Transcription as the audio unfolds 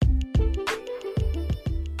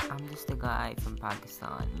guy from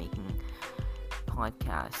Pakistan making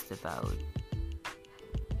podcasts about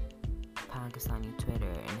Pakistani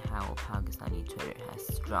Twitter and how Pakistani Twitter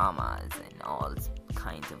has dramas in all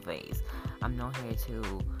kinds of ways. I'm not here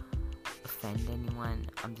to offend anyone.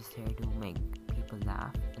 I'm just here to make people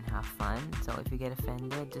laugh and have fun. So if you get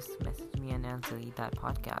offended, just message me and I'll delete that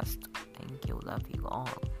podcast. Thank you. Love you all.